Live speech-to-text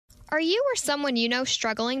Are you or someone you know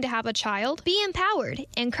struggling to have a child? Be empowered,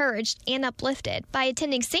 encouraged, and uplifted by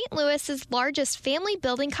attending St. Louis's largest family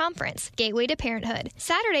building conference, Gateway to Parenthood,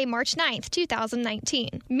 Saturday, March 9th,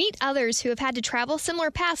 2019. Meet others who have had to travel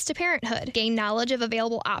similar paths to parenthood. Gain knowledge of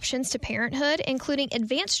available options to parenthood, including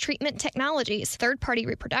advanced treatment technologies, third-party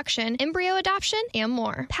reproduction, embryo adoption, and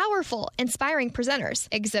more. Powerful, inspiring presenters,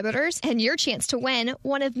 exhibitors, and your chance to win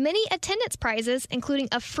one of many attendance prizes, including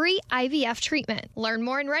a free IVF treatment. Learn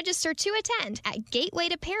more and register to attend at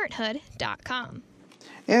gatewaytoparenthood.com.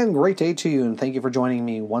 And great day to you, and thank you for joining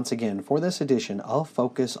me once again for this edition of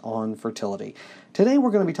Focus on Fertility. Today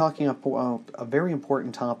we're going to be talking about a very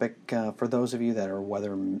important topic for those of you that are,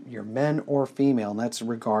 whether you're men or female, and that's in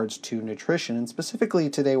regards to nutrition. And specifically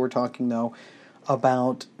today we're talking, though,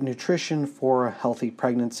 about nutrition for a healthy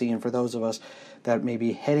pregnancy, and for those of us that may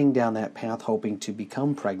be heading down that path hoping to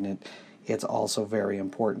become pregnant, it's also very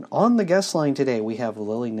important. On the guest line today, we have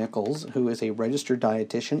Lily Nichols, who is a registered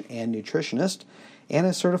dietitian and nutritionist, and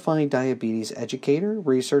a certified diabetes educator,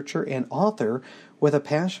 researcher, and author with a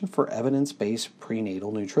passion for evidence-based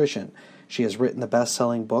prenatal nutrition. She has written the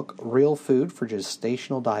best-selling book, Real Food for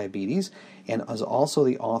Gestational Diabetes, and is also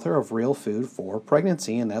the author of Real Food for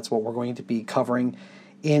Pregnancy, and that's what we're going to be covering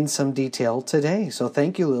in some detail today. So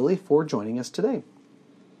thank you, Lily, for joining us today.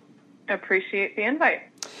 Appreciate the invite.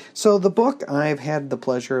 So the book I've had the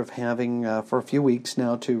pleasure of having for a few weeks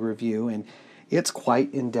now to review, and it's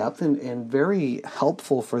quite in-depth and very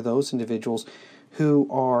helpful for those individuals who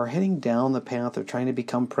are heading down the path of trying to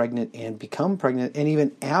become pregnant, and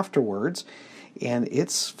even afterwards. And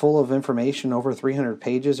it's full of information, over 300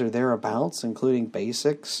 pages or thereabouts, including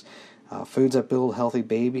basics, foods that build a healthy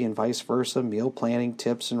baby and vice versa, meal planning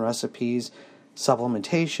tips and recipes,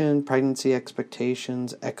 supplementation, pregnancy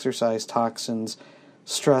expectations, exercise toxins,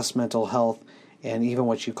 stress, mental health, and even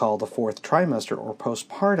what you call the fourth trimester or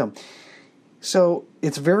postpartum. So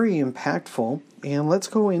it's very impactful, and let's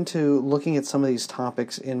go into looking at some of these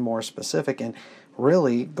topics in more specific, and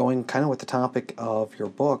really going kind of with the topic of your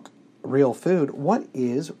book, Real Food. What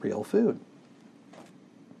is real food?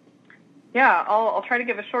 Yeah, I'll try to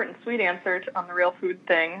give a short and sweet answer on the real food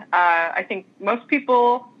thing. I think most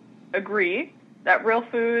people agree that real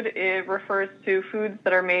food refers to foods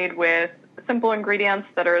that are made with simple ingredients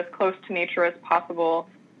that are as close to nature as possible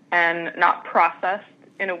and not processed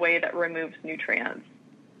in a way that removes nutrients.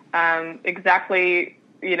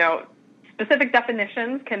 Specific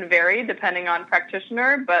definitions can vary depending on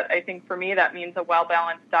practitioner, but I think for me that means a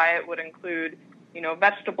well-balanced diet would include,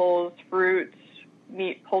 vegetables, fruits,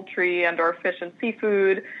 meat, poultry, and or fish and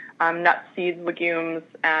seafood, nuts, seeds, legumes,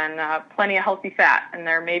 and plenty of healthy fat. And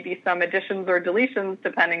there may be some additions or deletions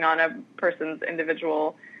depending on a person's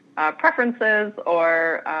individual preferences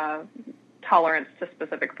or tolerance to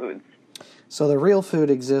specific foods. So the real food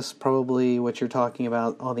exists, probably what you're talking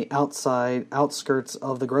about, on the outskirts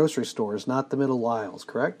of the grocery stores, not the middle aisles,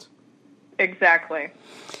 correct? Exactly.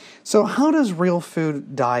 So how does real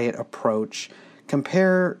food diet approach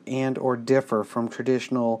compare and or differ from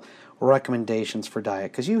traditional recommendations for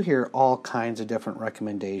diet? Because you hear all kinds of different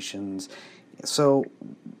recommendations. So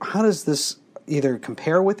how does this either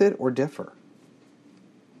compare with it or differ?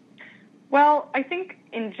 Well, I think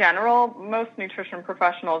in general, most nutrition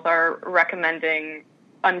professionals are recommending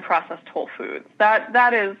unprocessed whole foods.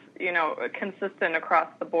 That is, consistent across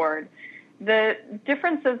the board. The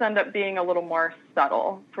differences end up being a little more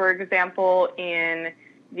subtle. For example, in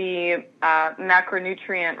the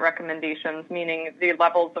macronutrient recommendations, meaning the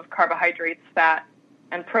levels of carbohydrates, fat,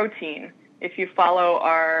 and protein, if you follow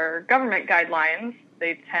our government guidelines,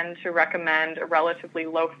 they tend to recommend a relatively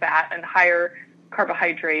low-fat and higher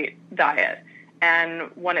carbohydrate diet. And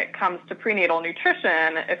when it comes to prenatal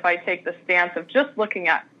nutrition, if I take the stance of just looking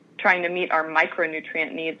at trying to meet our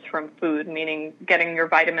micronutrient needs from food, meaning getting your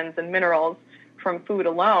vitamins and minerals from food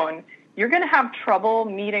alone, you're going to have trouble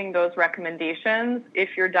meeting those recommendations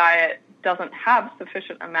if your diet doesn't have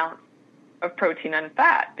sufficient amounts of protein and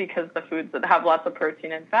fat, because the foods that have lots of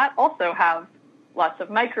protein and fat also have lots of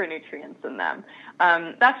micronutrients in them.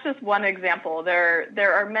 That's just one example.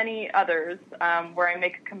 There are many others where I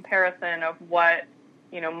make a comparison of what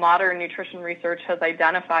modern nutrition research has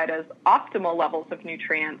identified as optimal levels of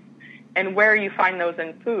nutrients and where you find those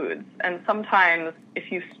in foods. And sometimes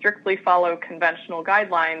if you strictly follow conventional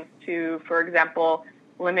guidelines to, for example,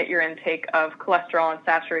 limit your intake of cholesterol and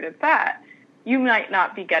saturated fat, you might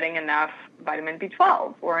not be getting enough vitamin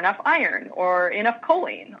B12 or enough iron or enough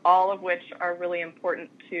choline, all of which are really important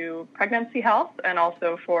to pregnancy health and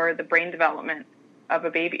also for the brain development of a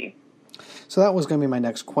baby. So that was going to be my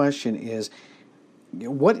next question is,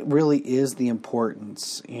 what really is the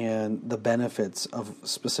importance and the benefits of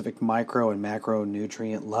specific micro and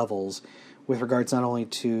macronutrient levels with regards not only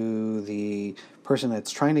to the person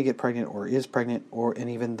that's trying to get pregnant or is pregnant, and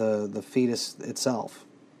even the fetus itself?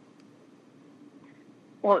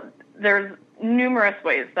 Well, there's numerous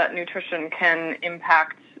ways that nutrition can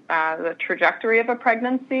impact the trajectory of a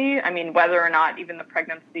pregnancy. I mean, whether or not even the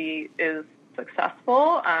pregnancy is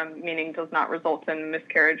successful, meaning does not result in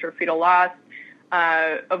miscarriage or fetal loss,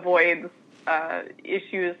 avoids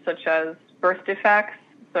issues such as birth defects.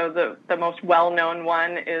 So the most well-known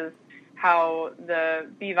one is how the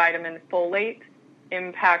B vitamin folate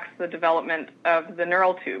impacts the development of the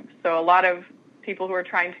neural tube. So a lot of people who are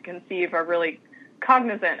trying to conceive are really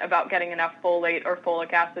cognizant about getting enough folate or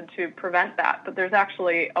folic acid to prevent that. But there's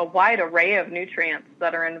actually a wide array of nutrients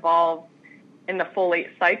that are involved in the folate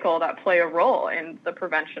cycle that play a role in the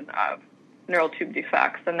prevention of neural tube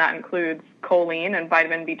defects. And that includes choline and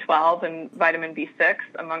vitamin B12 and vitamin B6,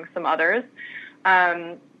 among some others.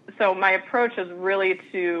 So my approach is really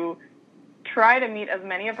to try to meet as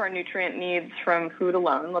many of our nutrient needs from food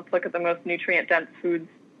alone. Let's look at the most nutrient-dense foods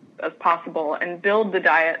as possible and build the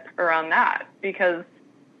diet around that. Because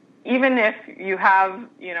even if you have,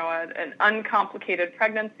 an uncomplicated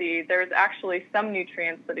pregnancy, there's actually some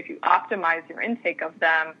nutrients that if you optimize your intake of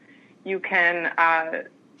them, you can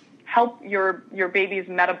help your baby's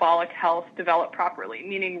metabolic health develop properly,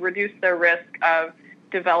 meaning reduce their risk of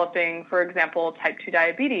developing, for example, type 2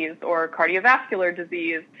 diabetes or cardiovascular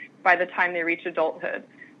disease by the time they reach adulthood.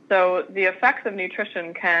 So the effects of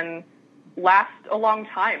nutrition can last a long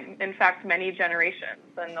time, in fact, many generations.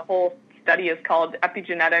 And the whole study is called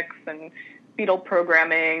epigenetics and fetal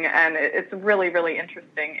programming, and it's a really, really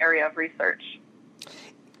interesting area of research.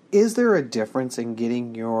 Is there a difference in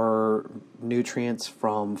getting your nutrients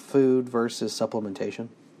from food versus supplementation?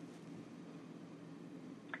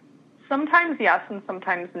 Sometimes yes and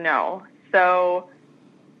sometimes no. So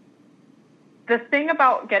the thing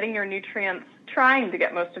about getting your nutrients, trying to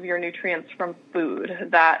get most of your nutrients from food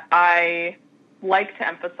that I like to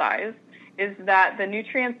emphasize is that the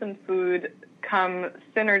nutrients in food come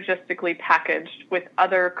synergistically packaged with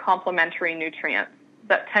other complementary nutrients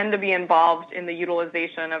that tend to be involved in the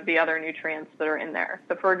utilization of the other nutrients that are in there.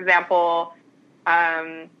 So, for example,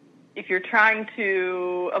 if you're trying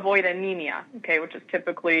to avoid anemia, which is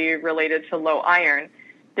typically related to low iron,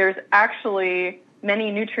 there's actually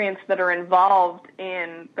many nutrients that are involved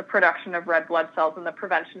in the production of red blood cells and the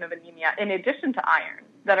prevention of anemia, in addition to iron,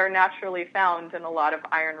 that are naturally found in a lot of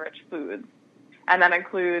iron-rich foods. And that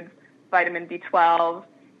includes vitamin B12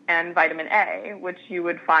 and vitamin A, which you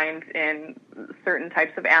would find in certain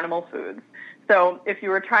types of animal foods. So if you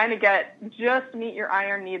were trying to just meet your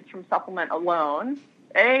iron needs from supplement alone,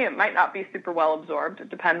 A, it might not be super well absorbed. It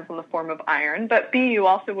depends on the form of iron. But B, you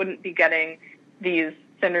also wouldn't be getting these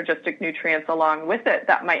synergistic nutrients along with it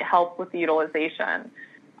that might help with the utilization.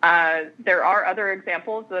 There are other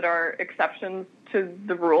examples that are exceptions to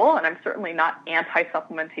the rule, and I'm certainly not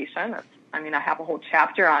anti-supplementation. I have a whole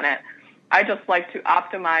chapter on it. I just like to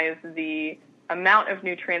optimize the amount of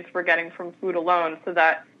nutrients we're getting from food alone so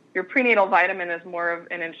that your prenatal vitamin is more of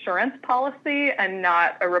an insurance policy and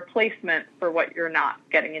not a replacement for what you're not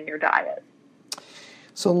getting in your diet.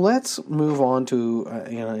 So let's move on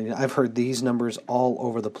to, I've heard these numbers all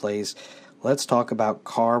over the place. Let's talk about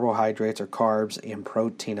carbohydrates or carbs and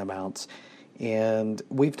protein amounts. And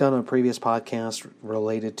we've done a previous podcast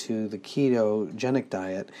related to the ketogenic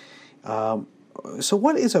diet. So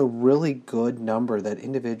what is a really good number that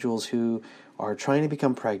individuals who are trying to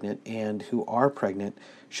become pregnant and who are pregnant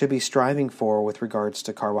should be striving for with regards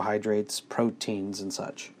to carbohydrates, proteins, and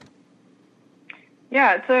such?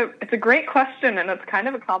 Yeah, it's a great question, and it's kind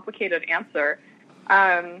of a complicated answer.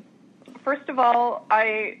 First of all,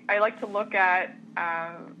 I like to look at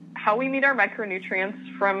how we meet our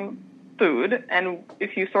micronutrients from food, and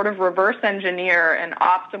if you sort of reverse engineer an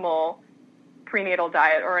optimal prenatal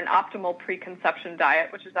diet or an optimal preconception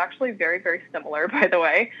diet, which is actually very, very similar, by the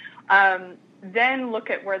way, then look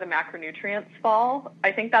at where the macronutrients fall.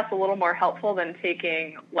 I think that's a little more helpful than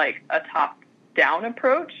taking like a top-down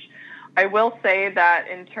approach. I will say that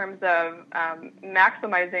in terms of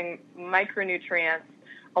maximizing micronutrients,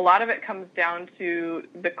 a lot of it comes down to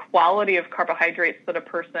the quality of carbohydrates that a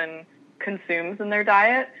person consumes in their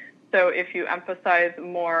diet. So if you emphasize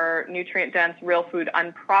more nutrient-dense, real food,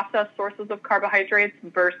 unprocessed sources of carbohydrates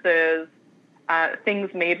versus things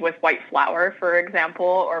made with white flour, for example,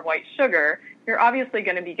 or white sugar, you're obviously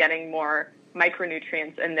going to be getting more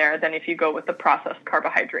micronutrients in there than if you go with the processed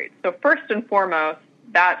carbohydrates. So first and foremost,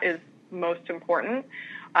 that is most important.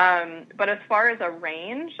 But as far as a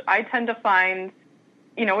range, I tend to find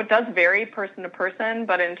it does vary person to person,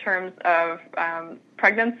 but in terms of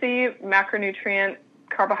pregnancy, macronutrient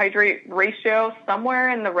carbohydrate ratio, somewhere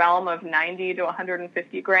in the realm of 90 to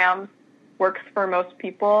 150 grams works for most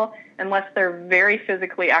people, unless they're very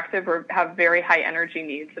physically active or have very high energy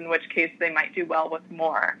needs, in which case they might do well with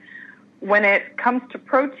more. When it comes to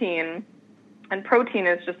protein, and protein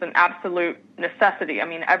is just an absolute necessity. I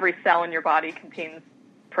mean, every cell in your body contains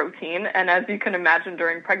protein, and as you can imagine,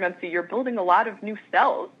 during pregnancy, you're building a lot of new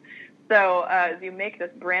cells. So as you make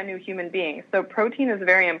this brand new human being. So protein is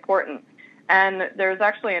very important. And there's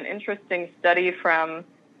actually an interesting study from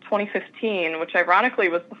 2015, which ironically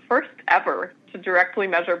was the first ever to directly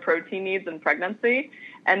measure protein needs in pregnancy.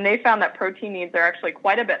 And they found that protein needs are actually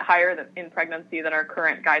quite a bit higher in pregnancy than our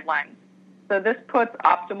current guidelines. So this puts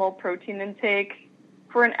optimal protein intake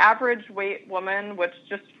for an average weight woman, which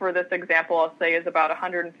just for this example I'll say is about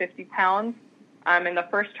 150 pounds, in the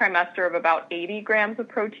first trimester of about 80 grams of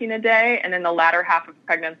protein a day, and in the latter half of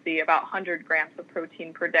pregnancy about 100 grams of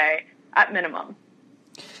protein per day at minimum.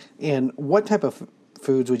 And what type of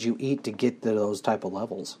foods would you eat to get to those type of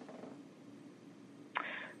levels?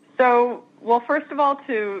 So, well, first of all,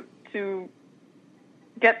 to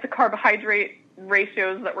get the carbohydrate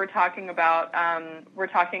ratios that we're talking about, we're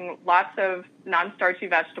talking lots of non-starchy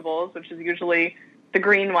vegetables, which is usually the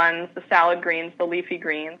green ones, the salad greens, the leafy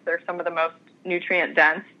greens. They're some of the most nutrient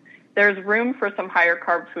dense. There's room for some higher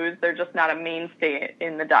carb foods. They're just not a mainstay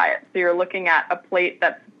in the diet. So you're looking at a plate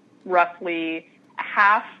that's roughly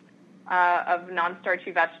half of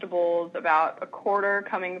non-starchy vegetables, about a quarter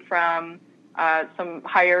coming from some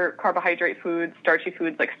higher carbohydrate foods, starchy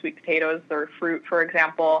foods like sweet potatoes or fruit, for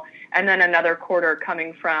example, and then another quarter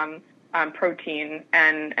coming from protein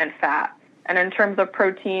and fat. And in terms of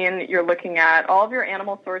protein, you're looking at all of your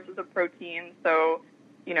animal sources of protein, so,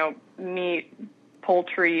 meat,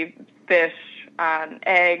 poultry, fish,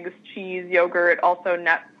 eggs, cheese, yogurt, also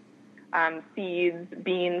nuts, seeds,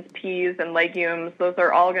 beans, peas, and legumes. Those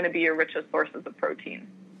are all going to be your richest sources of protein.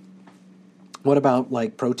 What about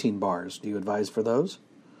like protein bars? Do you advise for those?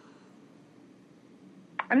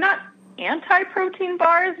 I'm not anti-protein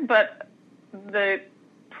bars, but the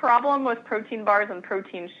problem with protein bars and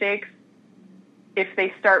protein shakes, if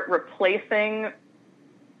they start replacing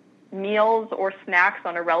meals or snacks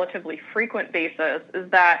on a relatively frequent basis, is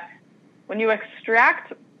that when you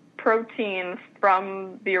extract protein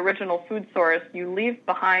from the original food source, you leave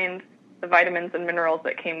behind the vitamins and minerals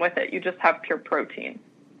that came with it. You just have pure protein.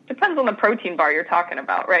 Depends on the protein bar you're talking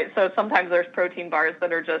about, right? So sometimes there's protein bars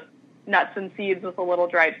that are just nuts and seeds with a little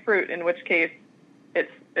dried fruit, in which case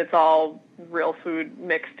it's all real food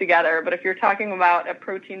mixed together. But if you're talking about a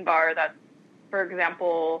protein bar that's, for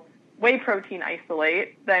example, whey protein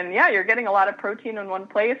isolate, then yeah, you're getting a lot of protein in one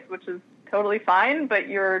place, which is totally fine, but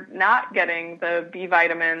you're not getting the B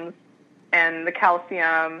vitamins and the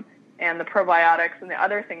calcium and the probiotics and the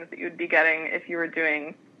other things that you'd be getting if you were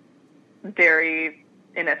doing dairy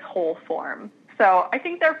in its whole form. So I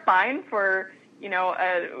think they're fine for,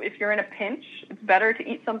 if you're in a pinch, it's better to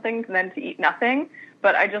eat something than to eat nothing,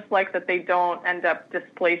 but I just like that they don't end up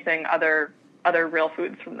displacing other real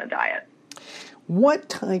foods from the diet. What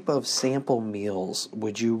type of sample meals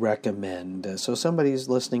would you recommend? So somebody's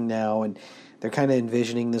listening now and they're kind of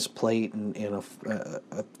envisioning this plate, and a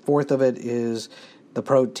fourth of it is the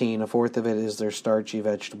protein, a fourth of it is their starchy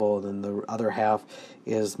vegetable, and then the other half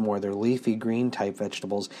is more their leafy green type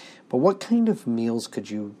vegetables. But what kind of meals could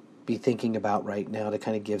you be thinking about right now to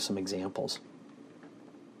kind of give some examples?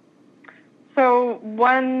 So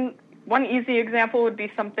one easy example would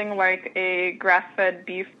be something like a grass-fed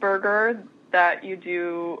beef burger that you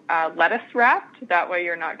do lettuce wrapped. That way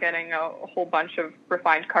you're not getting a whole bunch of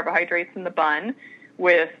refined carbohydrates in the bun,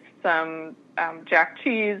 with some jack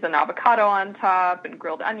cheese and avocado on top and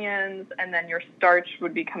grilled onions, and then your starch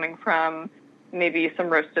would be coming from maybe some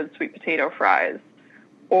roasted sweet potato fries.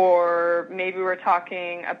 Or maybe we're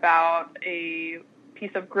talking about a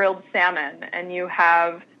piece of grilled salmon, and you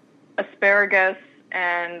have asparagus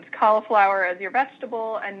and cauliflower as your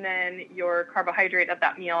vegetable, and then your carbohydrate at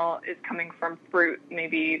that meal is coming from fruit,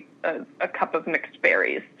 maybe a cup of mixed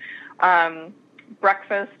berries.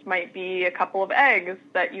 Breakfast might be a couple of eggs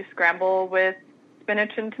that you scramble with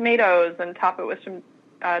spinach and tomatoes and top it with some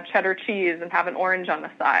cheddar cheese and have an orange on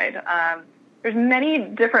the side. There's many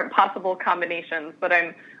different possible combinations, but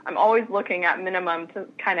I'm always looking at minimum to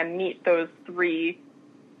kind of meet those three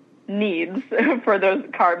needs for those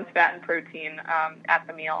carbs, fat, and protein at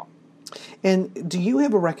the meal. And do you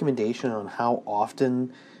have a recommendation on how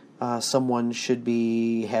often someone should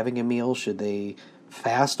be having a meal? Should they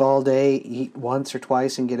fast all day, eat once or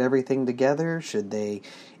twice, and get everything together? Should they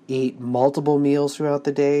eat multiple meals throughout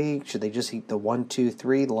the day? Should they just eat the 1, 2,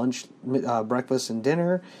 3 lunch, breakfast, and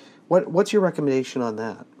dinner? What's your recommendation on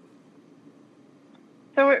that?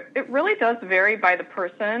 So it really does vary by the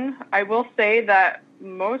person. I will say that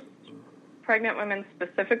most pregnant women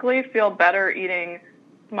specifically feel better eating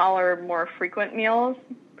smaller, more frequent meals,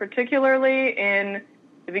 particularly in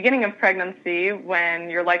the beginning of pregnancy when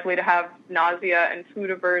you're likely to have nausea and food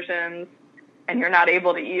aversions and you're not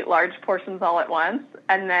able to eat large portions all at once.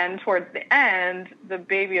 And then towards the end, the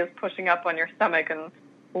baby is pushing up on your stomach and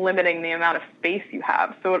limiting the amount of space you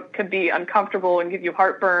have. So it could be uncomfortable and give you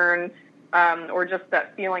heartburn, or just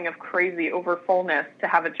that feeling of crazy overfullness to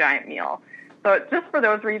have a giant meal. So just for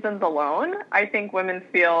those reasons alone, I think women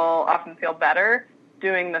often feel better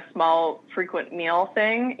doing the small, frequent meal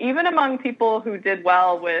thing, even among people who did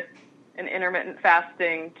well with an intermittent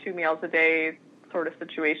fasting, 2 meals a day sort of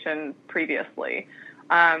situation previously.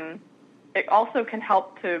 It also can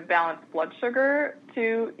help to balance blood sugar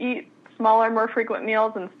to eat smaller, more frequent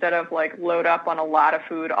meals instead of load up on a lot of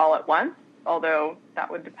food all at once, although that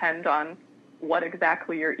would depend on what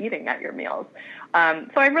exactly you're eating at your meals. So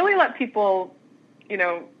I really let people,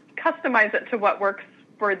 customize it to what works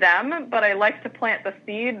for them, but I like to plant the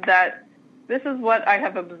seed that this is what I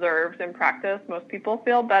have observed in practice. Most people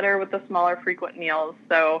feel better with the smaller, frequent meals.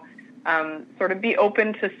 So sort of be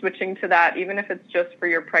open to switching to that, even if it's just for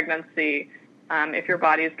your pregnancy, if your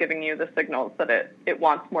body is giving you the signals that it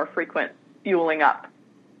wants more frequent fueling up.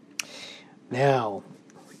 Now,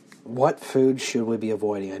 what food should we be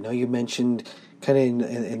avoiding? I know you mentioned kind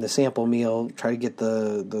of in the sample meal, try to get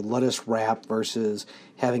the lettuce wrap versus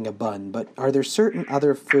having a bun. But are there certain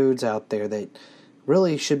other foods out there that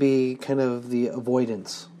really should be kind of the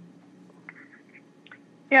avoidance?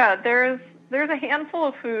 Yeah, there's a handful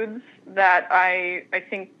of foods that I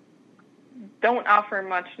think don't offer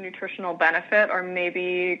much nutritional benefit or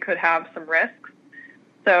maybe could have some risks.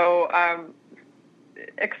 So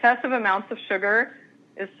excessive amounts of sugar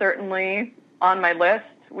is certainly on my list.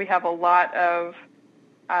 We have a lot of,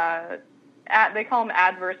 they call them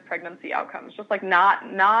adverse pregnancy outcomes, just like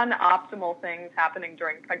non-optimal things happening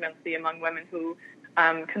during pregnancy among women who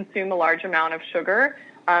consume a large amount of sugar.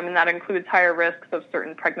 And that includes higher risks of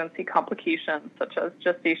certain pregnancy complications, such as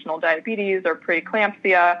gestational diabetes or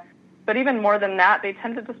preeclampsia. But even more than that, they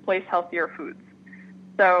tend to displace healthier foods.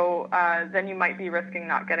 So then you might be risking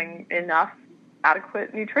not getting enough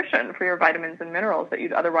adequate nutrition for your vitamins and minerals that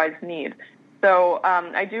you'd otherwise need. So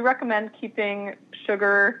I do recommend keeping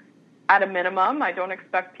sugar at a minimum. I don't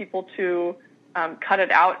expect people to cut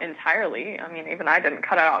it out entirely. I mean, even I didn't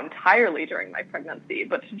cut it out entirely during my pregnancy,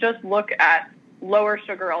 but to just look at lower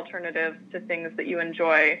sugar alternatives to things that you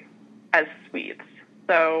enjoy as sweets.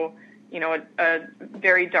 So, a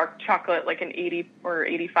very dark chocolate, like an 80 or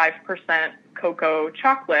 85% cocoa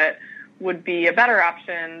chocolate, would be a better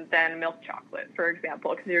option than milk chocolate, for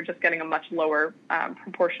example, because you're just getting a much lower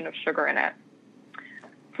proportion of sugar in it.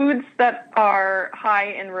 Foods that are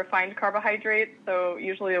high in refined carbohydrates, so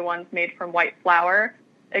usually the ones made from white flour,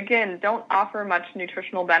 again, don't offer much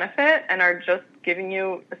nutritional benefit and are just giving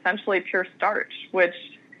you essentially pure starch, which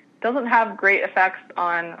doesn't have great effects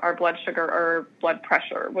on our blood sugar or blood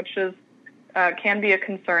pressure, which can be a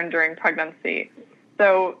concern during pregnancy.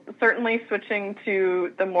 So certainly switching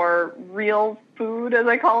to the more real food, as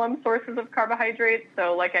I call them, sources of carbohydrates.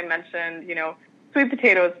 So like I mentioned, sweet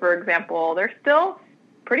potatoes, for example, they're still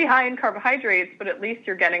pretty high in carbohydrates, but at least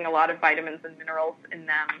you're getting a lot of vitamins and minerals in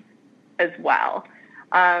them as well.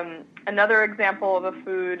 Another example of a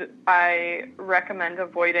food I recommend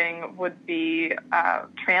avoiding would be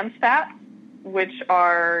trans fats, which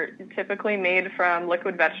are typically made from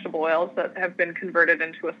liquid vegetable oils that have been converted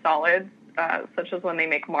into a solid, such as when they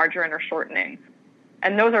make margarine or shortening.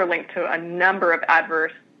 And those are linked to a number of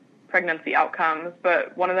adverse pregnancy outcomes,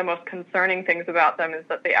 but one of the most concerning things about them is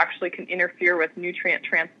that they actually can interfere with nutrient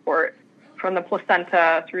transport from the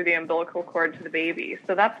placenta through the umbilical cord to the baby.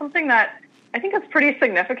 So that's something that I think is pretty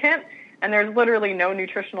significant, and there's literally no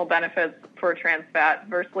nutritional benefits for trans fat.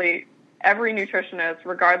 Virtually every nutritionist,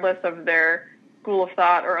 regardless of their school of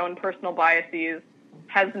thought or own personal biases,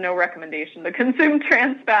 has no recommendation to consume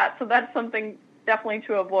trans fat. So that's something definitely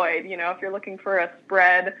to avoid. If you're looking for a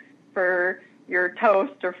spread for your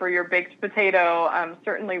toast or for your baked potato,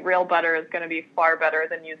 certainly real butter is going to be far better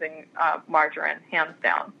than using margarine, hands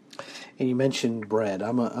down. And you mentioned bread.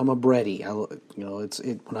 I'm a bready.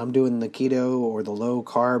 When I'm doing the keto or the low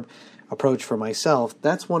carb approach for myself,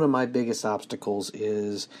 that's one of my biggest obstacles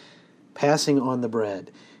is passing on the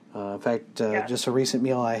bread. In fact, just a recent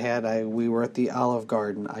meal I had, we were at the Olive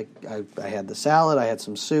Garden. I had the salad, I had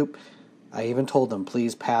some soup. I even told them,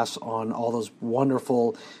 please pass on all those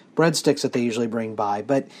wonderful breadsticks that they usually bring by.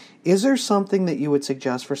 But is there something that you would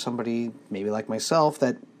suggest for somebody, maybe like myself,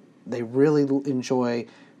 that they really enjoy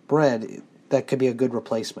bread that could be a good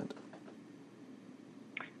replacement?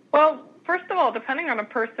 Well, first of all, depending on a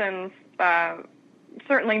person's,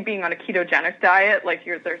 certainly being on a ketogenic diet, like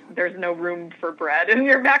there's no room for bread in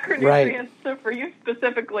your macronutrients. Right. So for you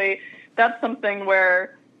specifically, that's something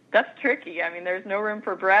where that's tricky. I mean, there's no room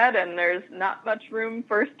for bread, and there's not much room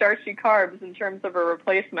for starchy carbs in terms of a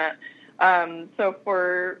replacement. So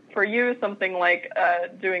for you, something like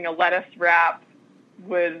doing a lettuce wrap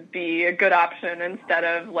would be a good option instead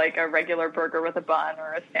of like a regular burger with a bun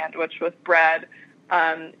or a sandwich with bread.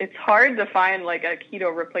 It's hard to find like a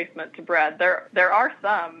keto replacement to bread. There are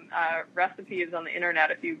some recipes on the internet,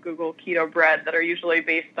 if you Google keto bread, that are usually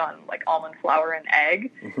based on like almond flour and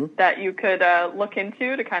egg that you could look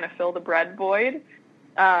into to kind of fill the bread void.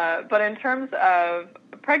 But in terms of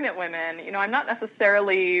pregnant women, I'm not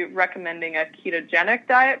necessarily recommending a ketogenic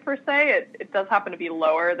diet per se. It does happen to be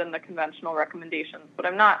lower than the conventional recommendations, but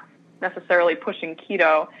I'm not necessarily pushing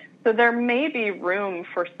keto. So there may be room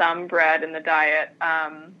for some bread in the diet,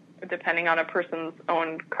 depending on a person's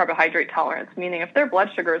own carbohydrate tolerance, meaning if their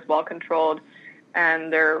blood sugar is well controlled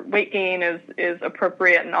and their weight gain is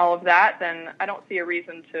appropriate and all of that, then I don't see a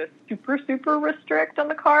reason to super restrict on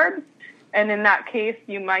the carbs. And in that case,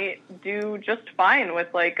 you might do just fine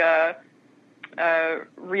with like a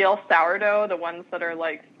real sourdough, the ones that are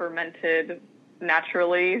like fermented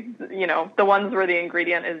naturally, the ones where the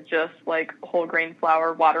ingredient is just like whole grain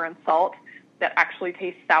flour, water, and salt that actually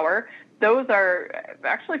taste sour. Those are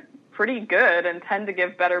actually pretty good and tend to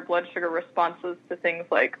give better blood sugar responses to things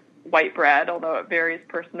like white bread, although it varies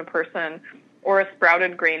person to person, or a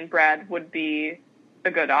sprouted grain bread would be a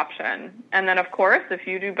good option. And then, of course, if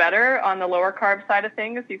you do better on the lower carb side of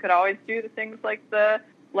things, you could always do the things like the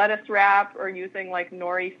lettuce wrap or using like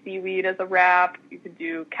nori seaweed as a wrap. You could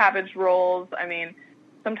do cabbage rolls. I mean,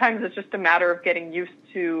 sometimes it's just a matter of getting used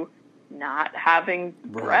to not having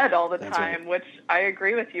bread all the time, which I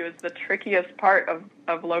agree with you is the trickiest part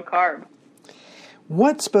of low carb.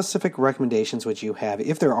 What specific recommendations would you have,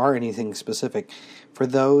 if there are anything specific, for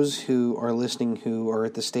those who are listening who are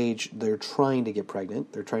at the stage they're trying to get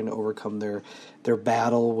pregnant, they're trying to overcome their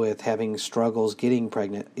battle with having struggles getting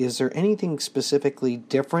pregnant? Is there anything specifically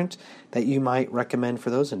different that you might recommend for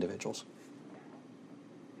those individuals?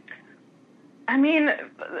 I mean,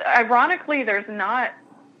 ironically, there's not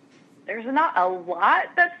a lot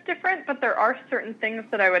that's different, but there are certain things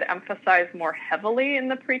that I would emphasize more heavily in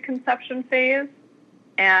the preconception phase.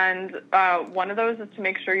 And one of those is to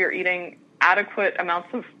make sure you're eating adequate amounts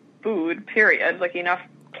of food, period, like enough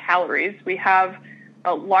calories. We have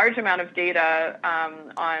a large amount of data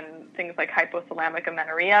on things like hypothalamic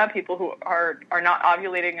amenorrhea, people who are not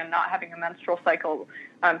ovulating and not having a menstrual cycle,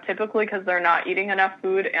 typically because they're not eating enough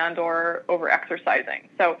food and or over-exercising.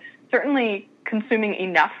 So certainly consuming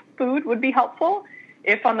enough food would be helpful.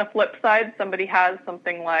 If on the flip side somebody has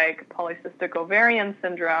something like polycystic ovarian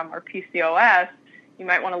syndrome or PCOS, you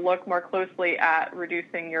might want to look more closely at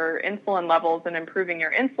reducing your insulin levels and improving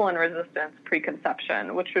your insulin resistance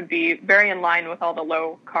preconception, which would be very in line with all the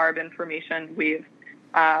low-carb information we've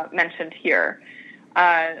mentioned here.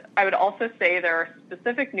 I would also say there are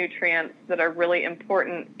specific nutrients that are really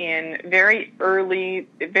important in very early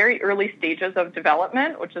stages of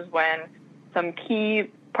development, which is when some key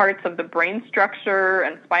parts of the brain structure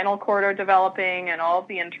and spinal cord are developing and all of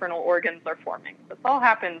the internal organs are forming. This all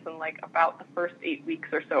happens in like about the first 8 weeks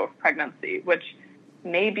or so of pregnancy, which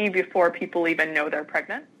may be before people even know they're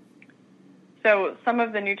pregnant. So some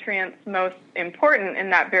of the nutrients most important in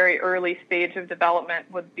that very early stage of development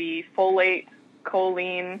would be folate,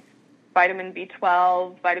 choline, vitamin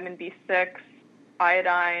B12, vitamin B6,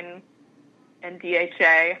 iodine, and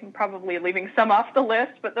DHA. I'm probably leaving some off the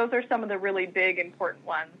list, but those are some of the really big, important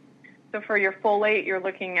ones. So for your folate, you're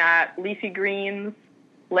looking at leafy greens,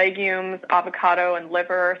 legumes, avocado, and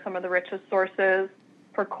liver are some of the richest sources.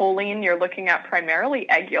 For choline, you're looking at primarily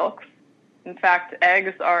egg yolks. In fact,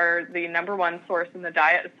 eggs are the number one source in the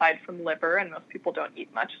diet aside from liver, and most people don't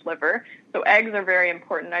eat much liver. So eggs are very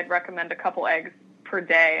important. I'd recommend a couple eggs per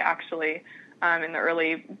day, actually, in the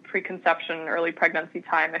early preconception, early pregnancy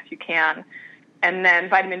time if you can. And then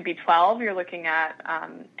vitamin B12, you're looking at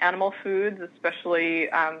animal foods, especially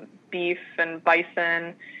beef and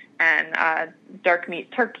bison and dark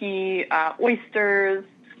meat turkey, oysters.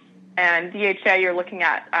 And DHA, you're looking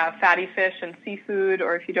at fatty fish and seafood,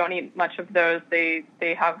 or if you don't eat much of those, they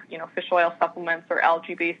have fish oil supplements or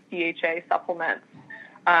algae-based DHA supplements.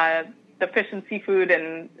 the fish and seafood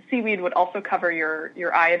and seaweed would also cover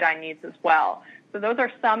your iodine needs as well. So those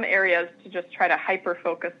are some areas to just try to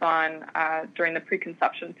hyper-focus on during the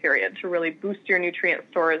preconception period to really boost your nutrient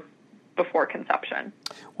stores before conception.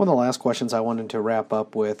 One of the last questions I wanted to wrap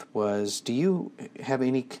up with was, do you have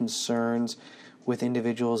any concerns with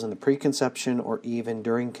individuals in the preconception or even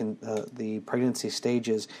during the pregnancy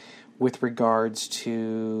stages with regards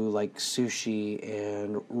to like sushi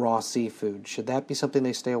and raw seafood? Should that be something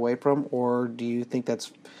they stay away from, or do you think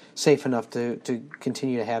that's safe enough to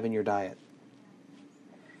continue to have in your diet?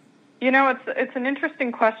 You know, it's an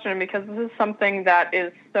interesting question because this is something that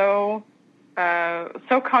is so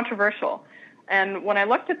controversial. And when I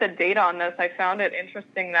looked at the data on this, I found it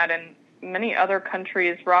interesting that in many other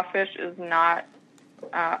countries, raw fish is not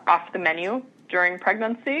off the menu during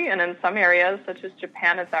pregnancy. And in some areas, such as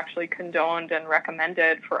Japan, it's actually condoned and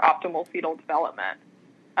recommended for optimal fetal development.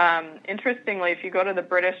 Interestingly, if you go to the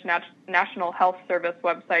British National Health Service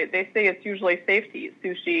website, they say it's usually safe to eat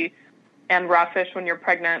sushi and raw fish when you're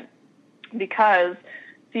pregnant because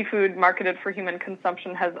seafood marketed for human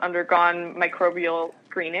consumption has undergone microbial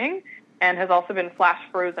screening and has also been flash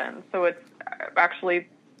frozen. So it's actually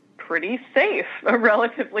pretty safe,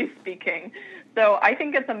 relatively speaking. So I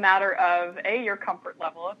think it's a matter of, A, your comfort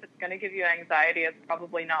level. If it's going to give you anxiety, it's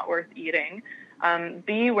probably not worth eating.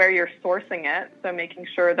 B, where you're sourcing it, so making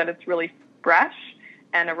sure that it's really fresh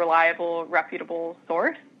and a reliable, reputable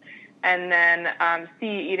source. And then C,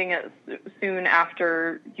 eating it soon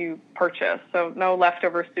after you purchase. So no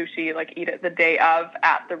leftover sushi, like eat it the day of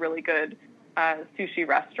at the really good sushi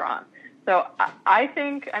restaurant. So I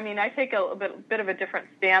think, I take a bit of a different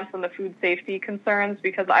stance on the food safety concerns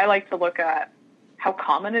because I like to look at how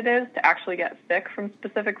common it is to actually get sick from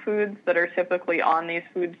specific foods that are typically on these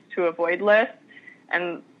foods to avoid lists.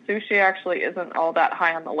 And sushi actually isn't all that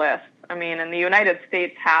high on the list. In the United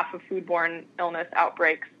States, half of foodborne illness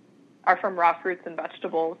outbreaks are from raw fruits and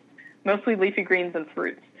vegetables, mostly leafy greens and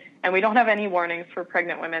fruits. And we don't have any warnings for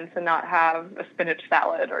pregnant women to not have a spinach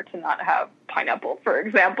salad or to not have pineapple, for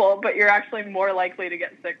example, but you're actually more likely to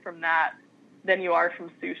get sick from that than you are from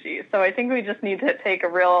sushi. So I think we just need to take a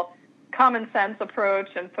real common sense approach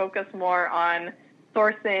and focus more on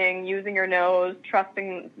sourcing, using your nose,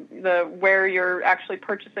 trusting where you're actually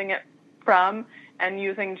purchasing it from, and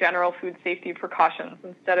using general food safety precautions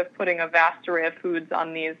instead of putting a vast array of foods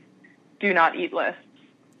on these do not eat lists.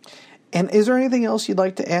 And is there anything else you'd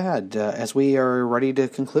like to add as we are ready to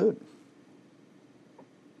conclude?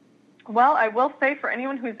 Well, I will say for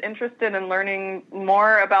anyone who's interested in learning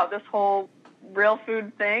more about this whole real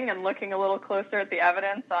food thing and looking a little closer at the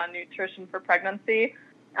evidence on nutrition for pregnancy,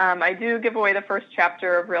 I do give away the first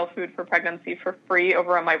chapter of Real Food for Pregnancy for free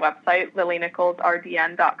over on my website,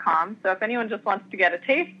 lilynicholsrdn.com. So if anyone just wants to get a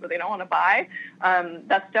taste but they don't want to buy,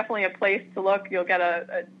 that's definitely a place to look. You'll get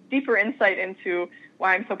a deeper insight into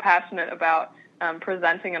why I'm so passionate about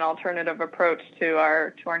presenting an alternative approach to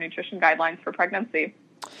our nutrition guidelines for pregnancy.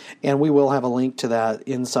 And we will have a link to that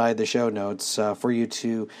inside the show notes for you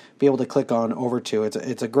to be able to click on over to.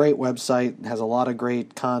 It's a great website, has a lot of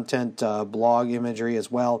great content, blog imagery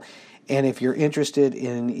as well. And if you're interested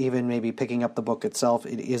in even maybe picking up the book itself,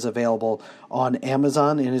 it is available on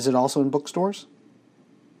Amazon. And is it also in bookstores?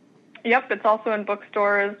 Yep, it's also in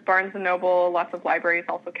bookstores, Barnes & Noble, lots of libraries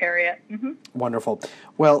also carry it. Mm-hmm. Wonderful.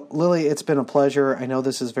 Well, Lily, it's been a pleasure. I know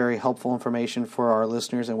this is very helpful information for our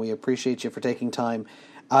listeners, and we appreciate you for taking time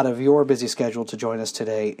out of your busy schedule to join us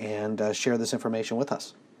today and share this information with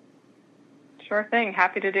us. Sure thing.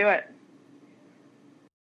 Happy to do it.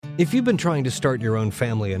 If you've been trying to start your own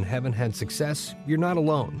family and haven't had success, you're not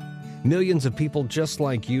alone. Millions of people just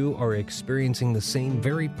like you are experiencing the same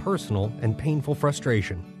very personal and painful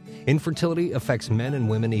frustration. Infertility affects men and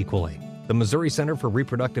women equally. The Missouri Center for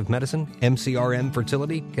Reproductive Medicine, MCRM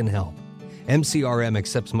Fertility, can help. MCRM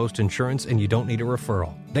accepts most insurance and you don't need a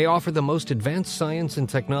referral. They offer the most advanced science and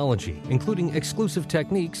technology, including exclusive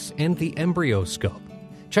techniques and the EmbryoScope.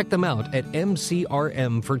 Check them out at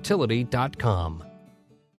mcrmfertility.com.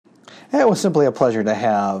 It was simply a pleasure to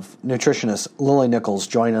have nutritionist Lily Nichols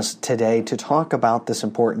join us today to talk about this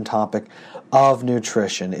important topic of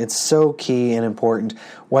nutrition. It's so key and important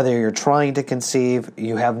whether you're trying to conceive,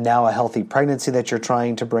 you have now a healthy pregnancy that you're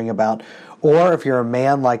trying to bring about, or if you're a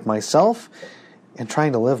man like myself and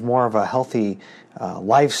trying to live more of a healthy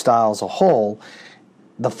lifestyle as a whole.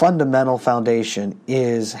 The fundamental foundation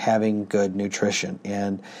is having good nutrition,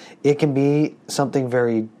 and it can be something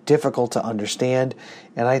very difficult to understand,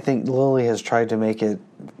 and I think Lily has tried to make it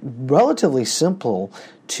relatively simple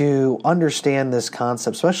to understand this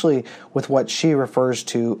concept, especially with what she refers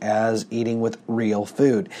to as eating with real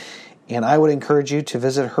food. And I would encourage you to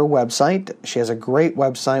visit her website. She has a great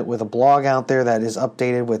website with a blog out there that is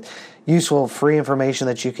updated with useful free information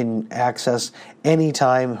that you can access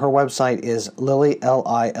anytime. Her website is Lily,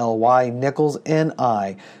 Lily Nichols,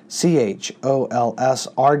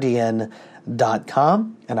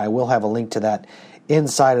 NICHOLSRDN.com. And I will have a link to that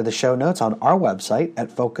inside of the show notes on our website at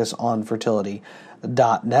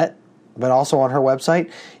focusonfertility.net. But also on her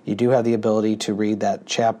website, you do have the ability to read that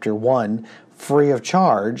Chapter 1 free of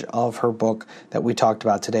charge of her book that we talked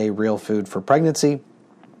about today, Real Food for Pregnancy.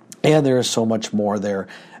 And there is so much more there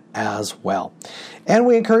as well. And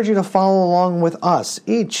we encourage you to follow along with us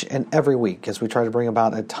each and every week as we try to bring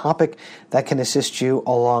about a topic that can assist you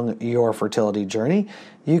along your fertility journey.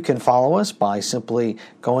 You can follow us by simply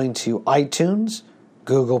going to iTunes,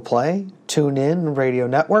 Google Play, TuneIn Radio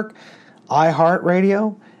Network,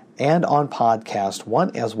 iHeartRadio, and on Podcast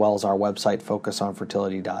One, as well as our website,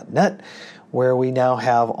 focusonfertility.net, where we now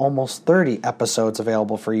have almost 30 episodes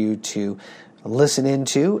available for you to listen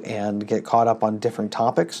into and get caught up on different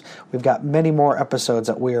topics. We've got many more episodes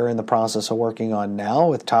that we are in the process of working on now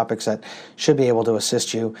with topics that should be able to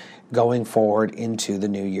assist you going forward into the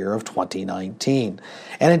new year of 2019.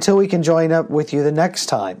 And until we can join up with you the next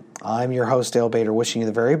time, I'm your host, Dale Bader, wishing you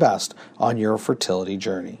the very best on your fertility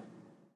journey.